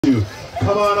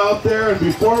Come on out there, and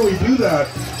before we do that,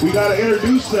 we got to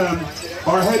introduce them,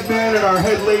 our head man and our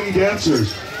head lady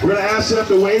dancers. We're going to ask them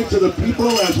to wave to the people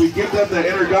as we give them the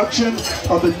introduction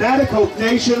of the Natticoke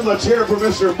Nation. Let's hear it for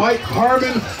Mr. Mike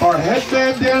Harmon, our head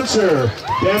man dancer,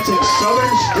 dancing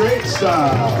Southern Straight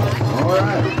style. All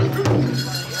right.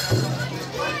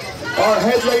 Our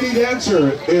head lady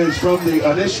dancer is from the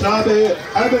Anishinaabe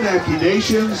Abenaki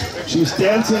Nations. She's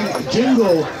dancing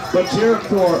Jingle. Let's hear it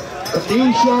for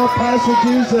Anisha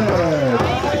Passages,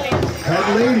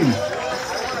 head lady.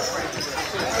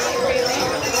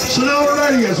 So now we're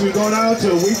ready as we go down to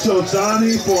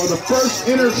Wicozani for the first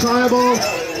Intertribal.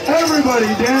 Everybody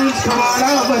dance, come on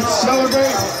out, let's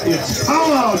celebrate. It's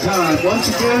powwow time. Once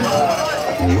again,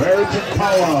 Raritan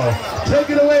Pow. Take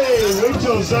it away,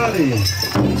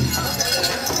 Wicozani.